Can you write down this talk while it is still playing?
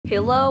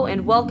Hello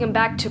and welcome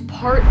back to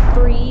part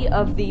 3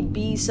 of the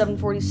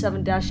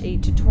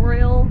B747-8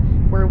 tutorial,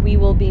 where we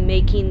will be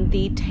making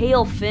the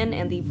tail fin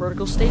and the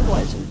vertical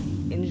stabilizer.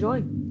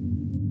 Enjoy!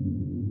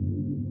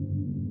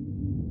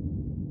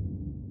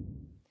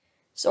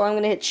 So I'm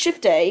going to hit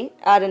Shift A,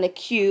 add in a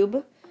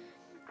cube,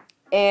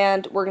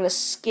 and we're going to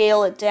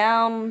scale it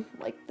down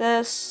like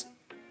this,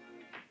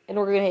 and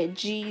we're going to hit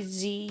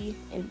GZ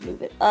and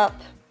move it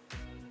up,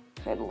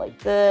 kind of like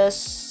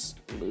this,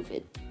 move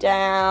it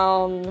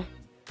down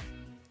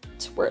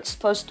to where it's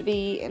supposed to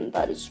be, and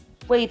that is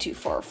way too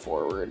far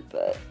forward,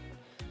 but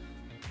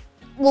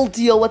we'll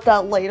deal with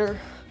that later.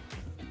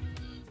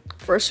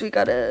 First we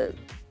gotta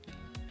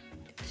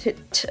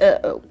hit,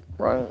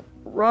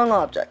 wrong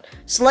object.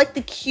 Select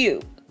the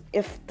cube,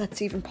 if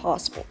that's even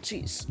possible.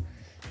 Jeez.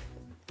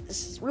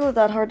 This is really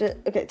that hard to,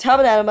 okay, tab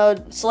in edit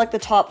mode, select the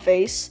top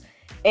face,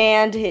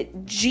 and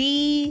hit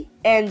G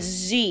and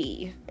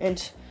Z,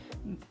 and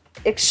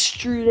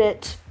extrude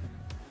it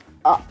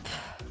up.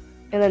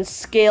 And then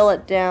scale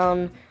it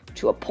down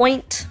to a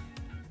point.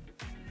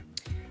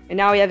 And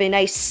now we have a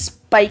nice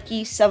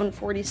spiky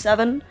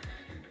 747.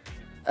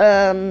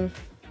 And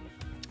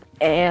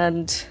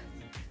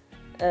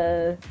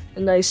a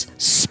nice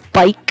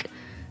spike.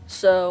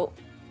 So,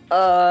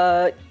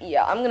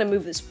 yeah, I'm gonna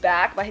move this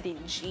back by hitting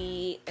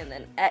G and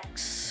then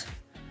X.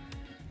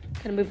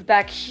 Gonna move it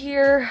back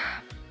here.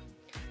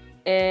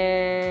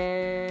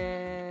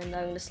 And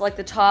I'm gonna select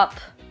the top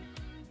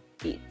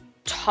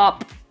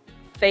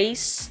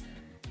face.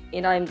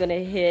 And I'm gonna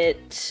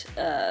hit,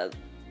 I'm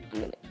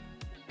gonna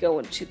go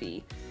into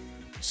the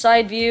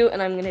side view,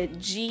 and I'm gonna hit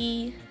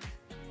G,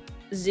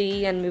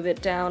 Z, and move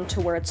it down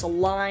to where it's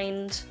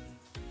aligned.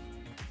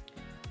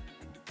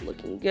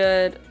 Looking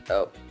good.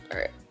 Oh,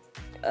 alright.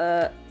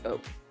 Okay.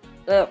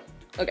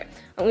 I'm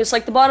gonna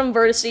select the bottom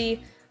vertice,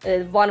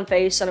 the bottom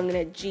face, and I'm gonna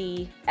hit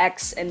G,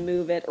 X, and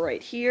move it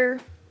right here.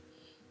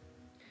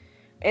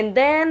 And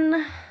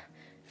then,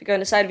 if you go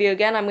into side view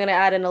again, I'm gonna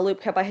add in a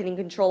loop cut by hitting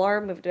Control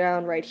R, move it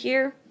down right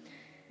here.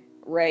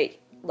 Right,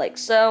 like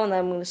so, and then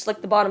I'm going to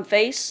select the bottom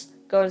face,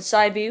 go into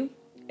side view,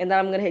 and then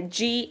I'm going to hit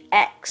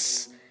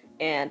GX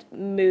and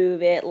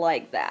move it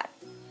like that.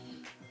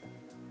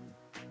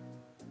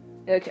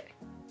 Okay.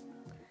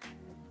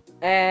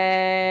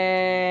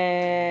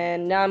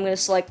 And now I'm going to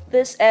select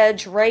this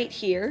edge right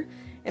here,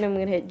 and I'm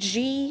going to hit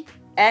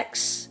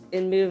GX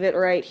and move it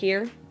right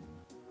here.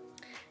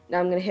 Now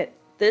I'm going to hit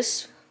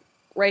this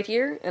right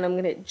here, and I'm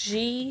going to hit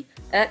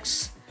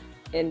GX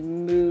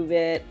and move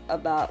it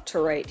about to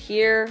right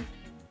here.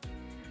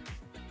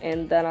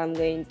 And then I'm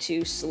going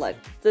to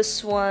select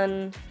this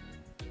one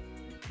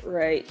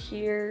right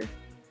here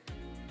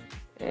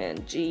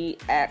and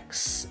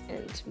GX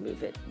and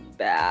move it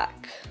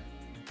back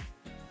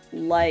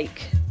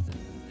like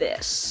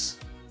this.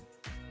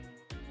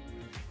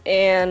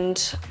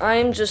 And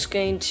I'm just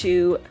going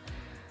to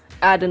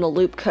add in a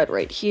loop cut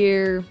right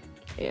here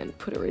and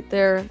put it right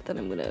there. Then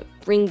I'm gonna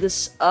bring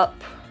this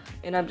up,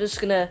 and I'm just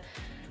gonna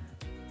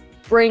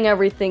bring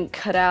everything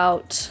cut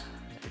out.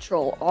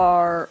 Control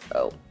R.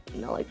 Oh,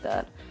 not like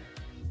that.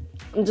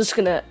 I'm just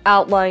gonna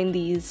outline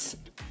these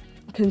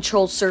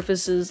control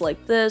surfaces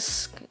like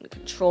this.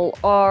 Control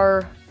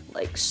R,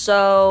 like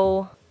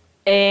so.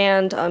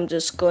 And I'm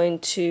just going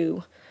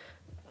to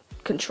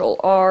Control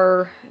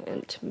R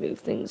and move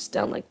things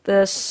down like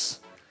this.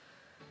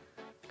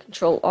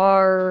 Control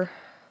R.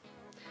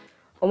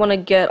 I want to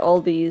get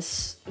all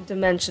these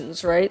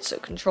dimensions right, so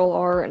Control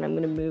R, and I'm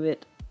gonna move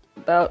it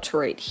about to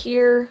right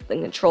here,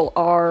 then Control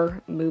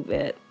R, move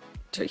it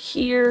to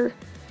here,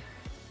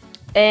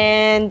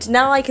 and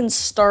now I can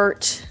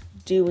start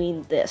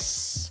doing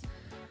this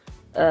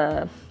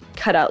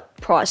cutout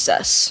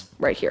process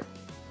right here.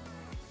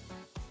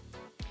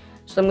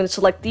 So I'm going to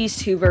select these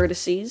two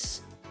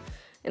vertices,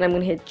 and I'm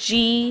going to hit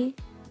G,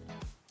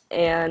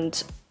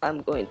 and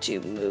I'm going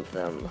to move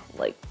them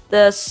like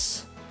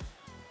this,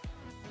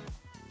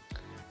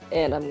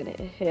 and I'm going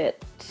to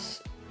hit,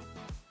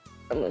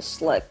 I'm going to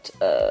select,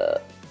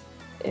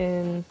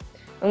 and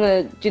I'm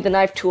going to do the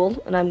knife tool,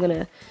 and I'm going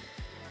to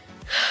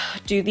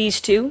do these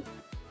two,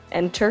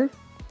 enter,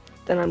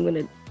 then I'm going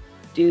to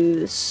do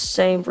the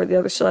same for the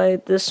other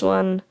side, this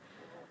one,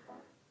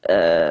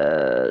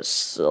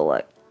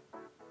 select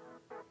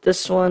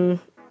this one,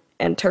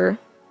 enter,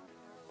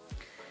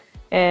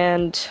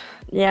 and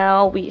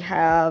now we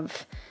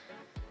have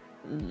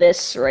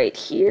this right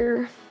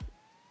here,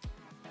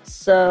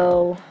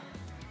 so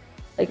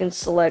I can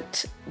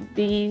select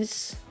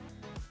these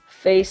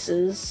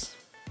faces,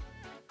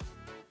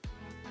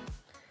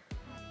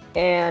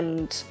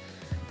 and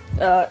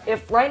oh,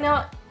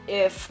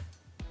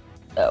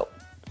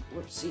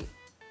 whoopsie,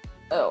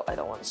 oh, I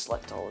don't want to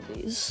select all of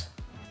these.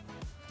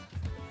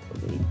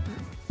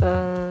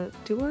 Do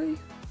I?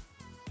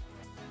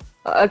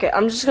 Okay,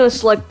 I'm just gonna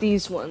select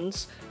these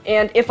ones,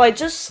 and if I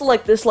just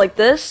select this like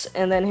this,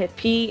 and then hit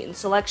P in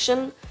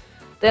selection,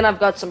 then I've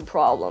got some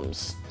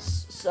problems.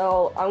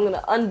 So I'm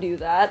gonna undo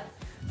that,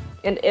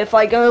 and if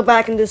I go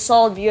back into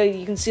solid view,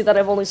 you can see that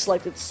I've only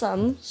selected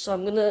some, so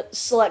I'm gonna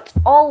select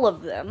all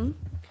of them,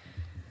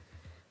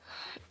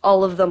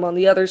 all of them on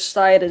the other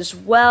side as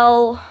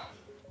well,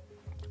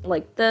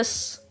 like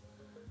this.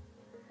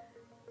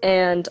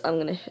 And I'm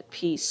gonna hit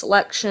P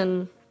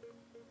selection,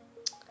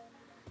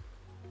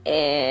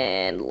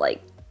 and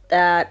like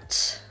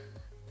that.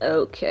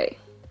 Okay,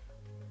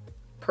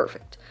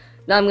 perfect.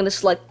 Now I'm gonna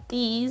select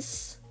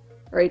these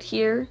right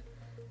here,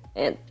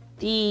 and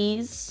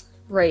these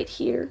right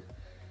here.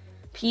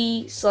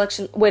 P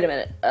selection, wait a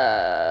minute,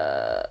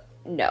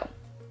 no.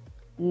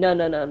 No.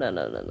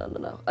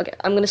 Okay,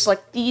 I'm gonna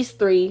select these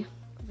three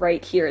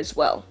right here as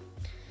well.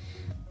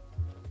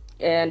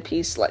 And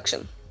P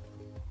selection.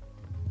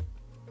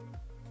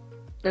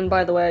 And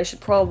by the way, I should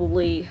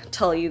probably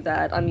tell you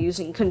that I'm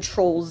using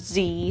Control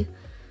Z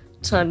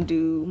to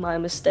undo my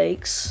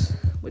mistakes,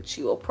 which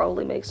you will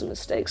probably make some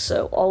mistakes,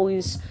 so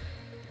always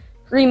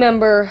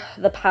remember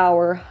the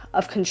power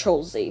of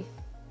Control Z.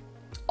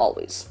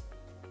 Always.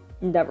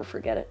 Never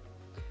forget it.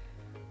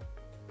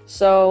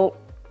 So,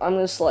 I'm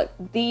going to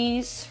select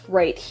these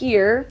right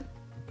here,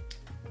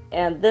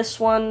 and this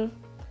one,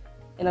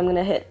 and I'm going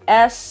to hit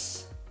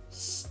S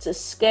to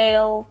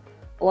scale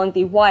along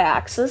the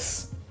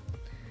Y-axis,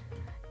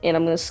 and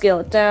I'm going to scale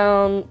it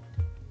down,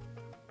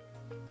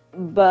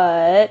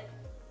 but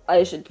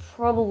I should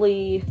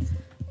probably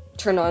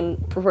turn on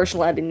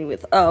proportional editing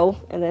with O,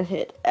 and then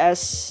hit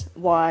S,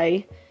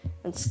 Y,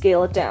 and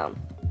scale it down.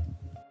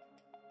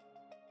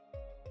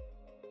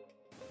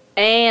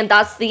 And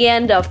that's the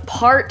end of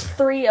part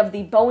 3 of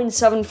the Boeing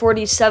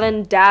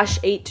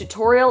 747-8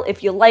 tutorial.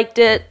 If you liked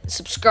it,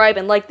 subscribe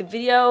and like the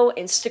video,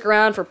 and stick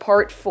around for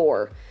part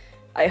 4.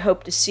 I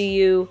hope to see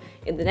you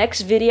in the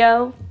next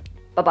video.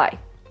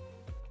 Bye-bye.